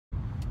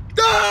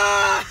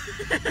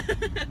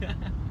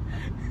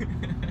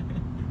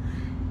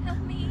Help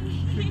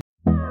me.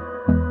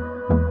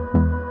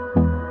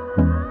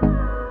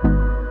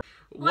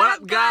 What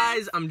up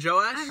guys? I'm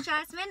Joash. I'm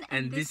Jasmine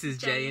and this is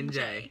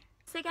J&J.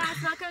 So guys,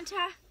 welcome to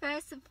our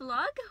first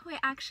vlog. We're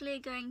actually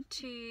going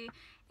to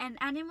an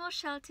animal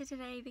shelter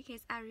today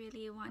because I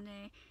really want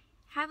to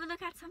have a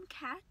look at some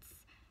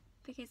cats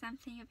because I'm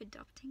thinking of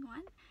adopting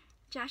one.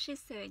 Josh is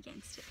so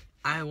against it.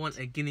 I want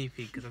a guinea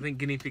pig because I think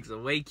guinea pigs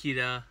are way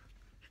cuter.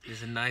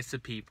 There's nicer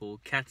people.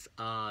 Cats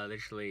are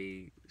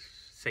literally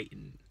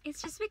Satan. It's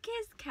just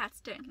because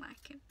cats don't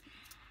like him.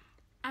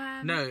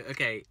 No,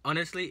 okay.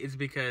 Honestly, it's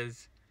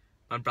because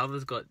my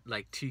brother's got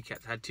like two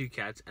cats.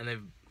 And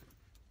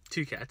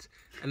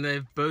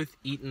they've both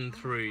eaten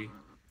through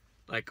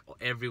like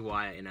every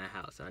wire in our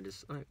house. And I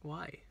just like,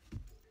 why?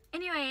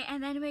 Anyway,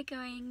 and then we're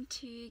going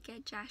to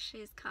get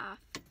Josh's car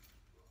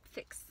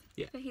fixed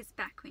for his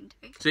back window.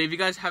 So if you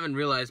guys haven't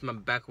realized, my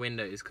back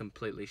window is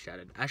completely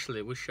shattered.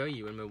 Actually, we'll show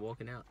you when we're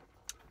walking out.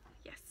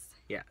 Yes.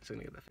 Yeah, so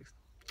we're gonna get that fixed.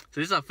 So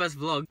this is our first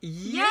vlog.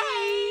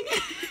 Yay!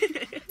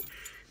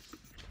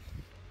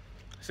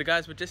 So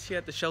guys, we're just here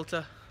at the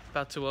shelter,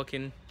 about to walk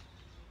in.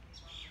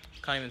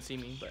 Can't even see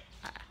me, but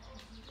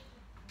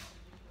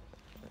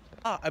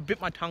I bit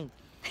my tongue.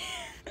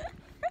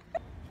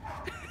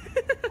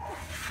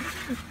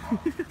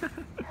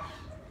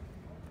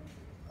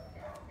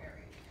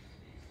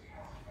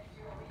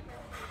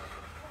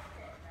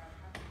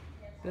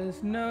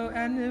 There's no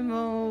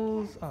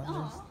animals.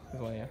 Oh,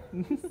 there's one, yeah.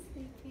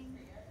 Sleeping.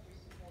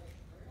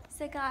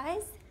 So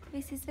guys,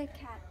 this is the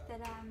cat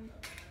that I'm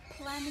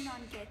planning on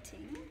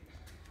getting.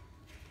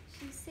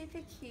 She's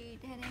super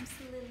cute. Her name's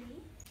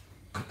Lily.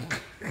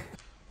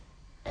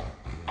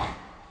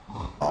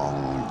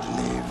 Long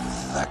live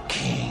the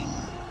king.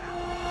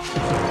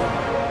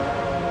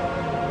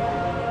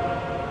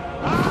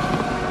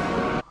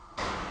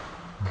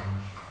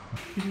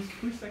 You just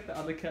push like the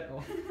other cat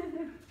off.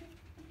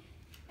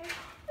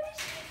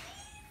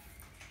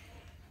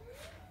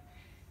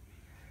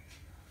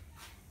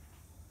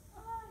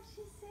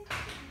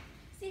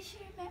 She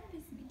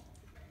remembers me.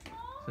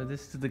 So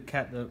this is the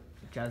cat that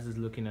Jazz is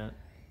looking at.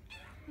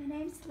 Her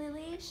name's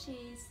Lily.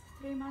 She's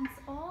 3 months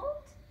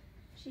old.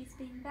 She's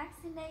been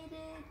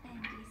vaccinated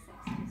and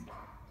desexed as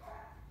well.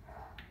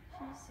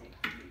 She's so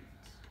cute.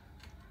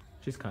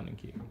 She's kind of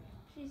cute.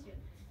 She's really.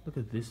 Look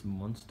at this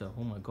monster.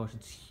 Oh my gosh,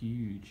 it's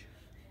huge.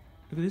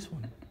 Look at this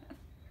one.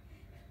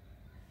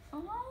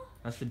 Oh.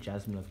 That's the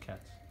Jasmine of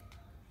cats.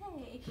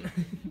 Hey.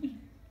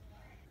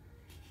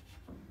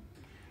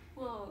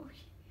 Whoa.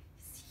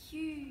 It's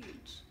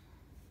huge.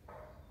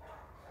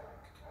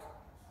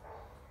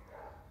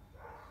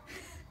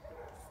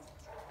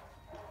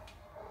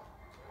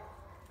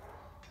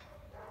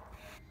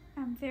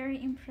 I'm very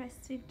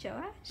impressed with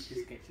Joash.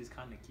 She's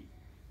kind of cute.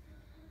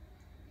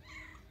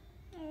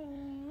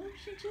 Oh,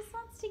 she just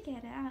wants to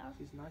get out.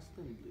 She's nice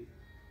and blue.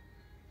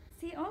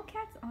 See, all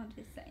cats aren't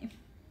the same.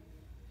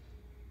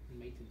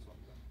 Maton's one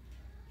though.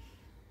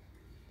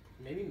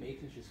 Maybe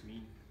Maton's just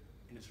mean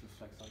and just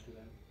reflects onto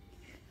them.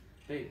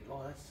 Babe,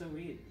 oh that's so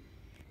weird.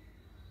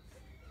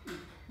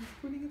 He's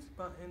putting his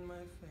butt in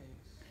my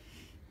face.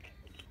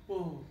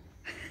 Whoa.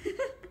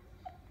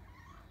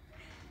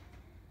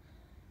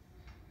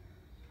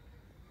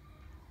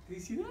 Did you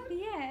see that?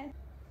 Yeah.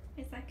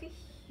 It's like a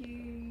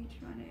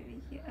huge one over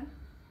here.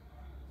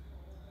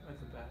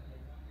 Like a bat.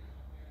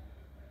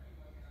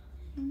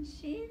 And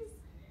she's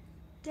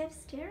dead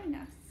staring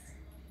us.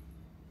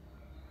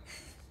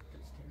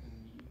 That's staring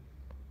at you.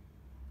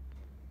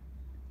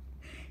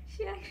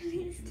 She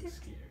actually is She looks dead.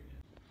 scary.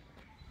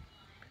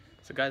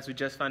 So guys, we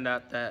just found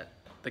out that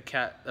the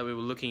cat that we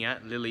were looking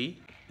at, Lily,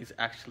 is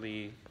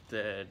actually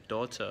the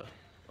daughter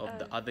of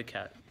the other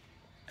cat.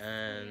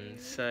 And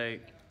so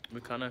we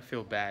kind of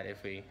feel bad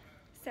if we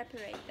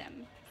Separate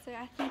them. So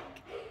I think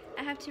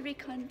I have to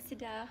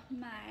reconsider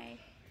my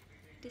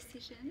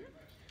decision.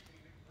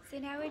 So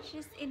now we're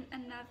just in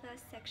another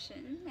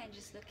section and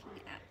just looking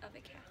at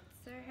other cats.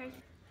 So I hope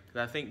 'cause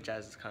I think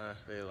Jazz kind of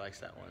really likes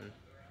that one.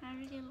 I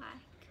really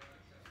like.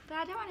 But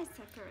I don't want to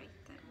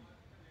separate them.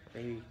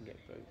 Maybe you can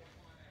get both.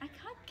 I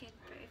can't get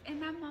both.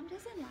 And my mom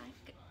doesn't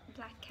like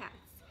black cats.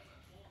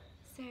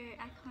 So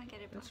I can't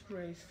get a black. That's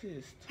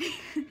racist.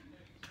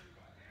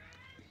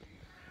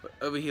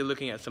 Over here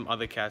looking at some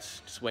other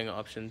cats, just weighing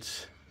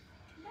options.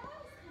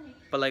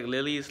 But like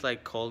Lily is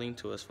like calling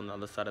to us from the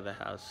other side of the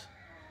house.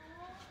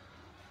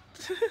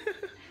 There's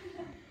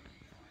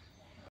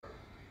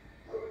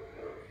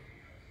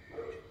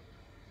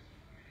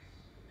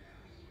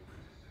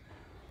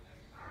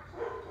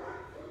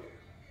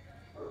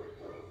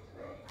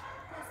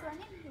one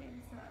in here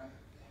as well.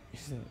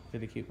 She's a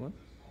really cute one.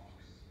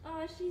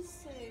 Oh, she's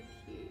so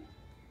cute.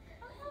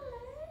 Oh,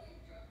 hello.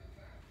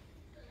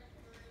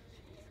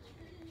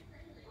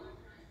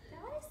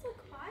 That one is so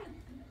quiet.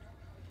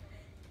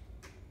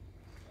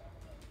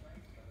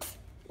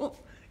 Oh,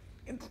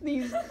 it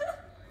sneezed.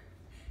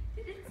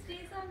 Did it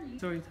sneeze on you?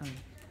 Story time.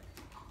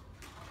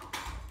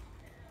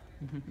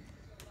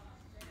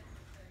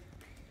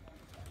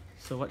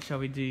 So what shall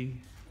we do?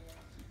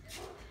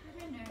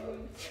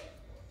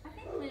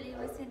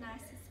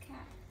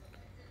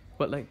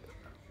 But like,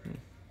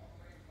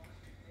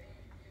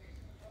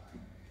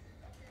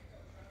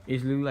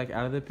 is Lily like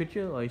out of the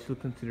picture, or are you still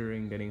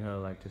considering getting her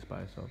like just by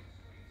herself?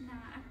 Nah,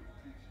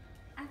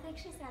 I think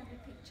she's out of the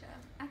picture.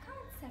 I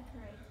can't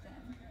separate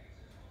them.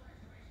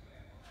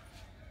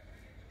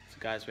 So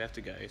guys, we have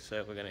to go.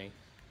 So we're gonna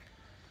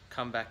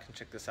come back and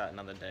check this out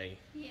another day.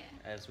 Yeah.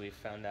 As we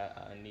found out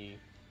our new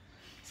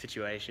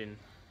situation.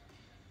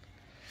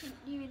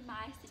 You in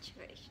my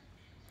situation.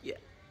 Yeah.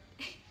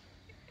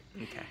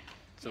 Okay.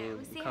 So yeah, we'll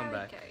we'll see come how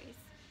back. it goes.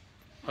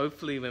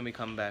 Hopefully, when we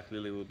come back,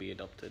 Lily will be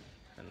adopted,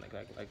 and like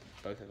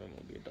both of them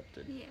will be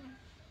adopted. Yeah.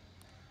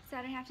 So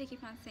I don't have to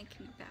keep on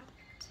thinking about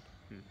it.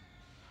 Hmm.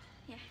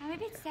 Yeah, I'm a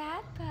bit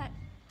sad, but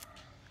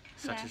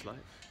Such yeah, is life.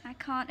 I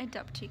can't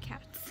adopt 2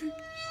 cats.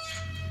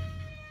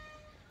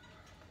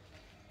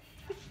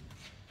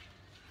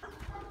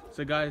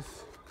 So guys,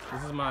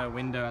 this is my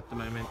window at the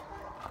moment.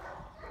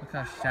 Look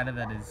how shattered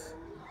that is.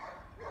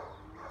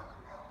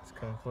 It's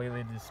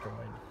completely destroyed.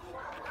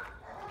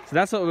 So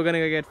that's what we're gonna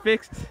go get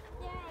fixed.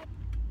 Yay.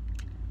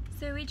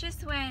 So we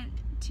just went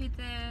to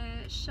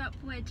the shop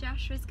where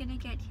Josh was gonna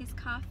get his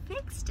car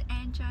fixed,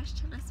 and Josh,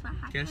 tell us what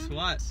happened. Guess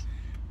what?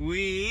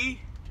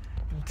 We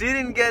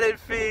didn't get it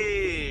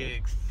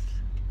fixed.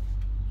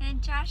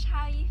 And Josh,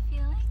 how are you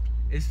feeling?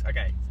 It's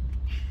okay.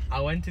 I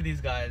went to these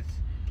guys,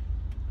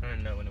 I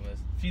don't know when it was,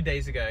 a few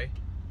days ago,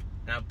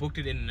 and I booked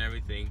it in and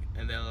everything,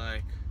 and they're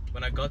like,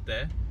 when I got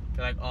there,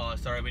 they're like, oh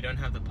sorry, we don't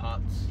have the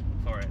parts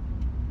for it.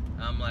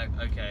 And I'm like,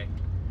 okay.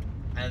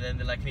 And then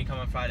they're like, can you come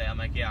on Friday? I'm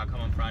like, yeah, I'll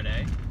come on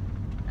Friday.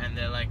 And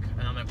they're like,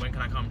 and I'm like, when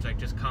can I come? It's like,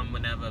 just come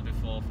whenever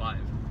before 5.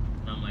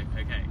 And I'm like,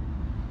 okay.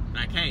 And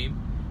I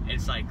came,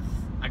 it's like,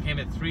 I came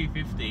at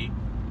 3:50,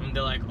 and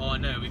they're like, oh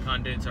no, we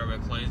can't do it, so we're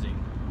closing.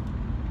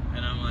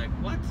 And I'm like,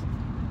 what?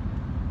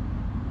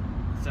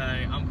 So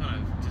I'm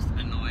kind of just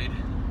annoyed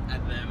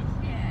at them.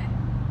 Yeah.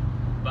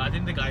 But I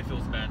think the guy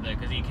feels bad though,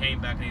 because he came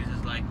back and he's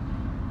just like,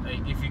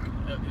 if you,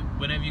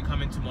 whenever you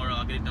come in tomorrow,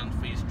 I'll get it done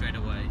for you straight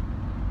away.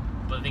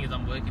 But the thing is,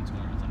 I'm working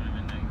tomorrow, so I don't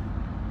even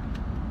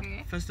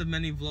know. First of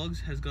many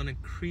vlogs has gone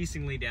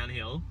increasingly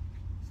downhill.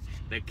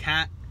 The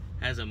cat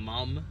has a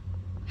mum,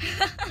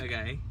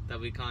 okay, that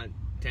we can't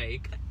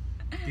take.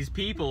 These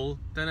people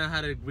don't know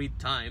how to read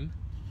time.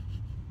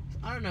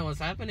 I don't know what's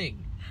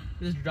happening.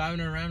 Just driving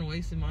around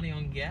wasting money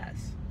on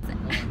gas. Oh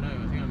no,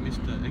 I think I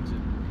missed the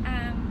exit.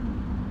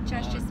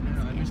 Josh just missed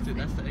no, I missed it.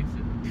 That's the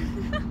exit.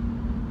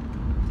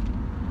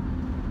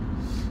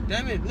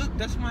 Damn it! Look,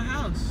 that's my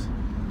house.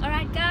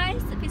 Alright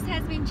guys, this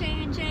has been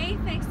J&J.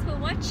 Thanks for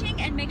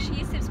watching, and make sure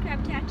you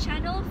subscribe to our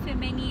channel for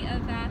many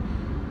of our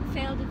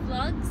failed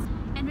vlogs,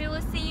 and we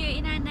will see you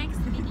in our next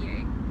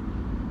video.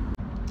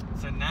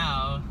 So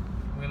now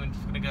we're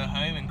just gonna go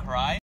home and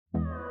cry.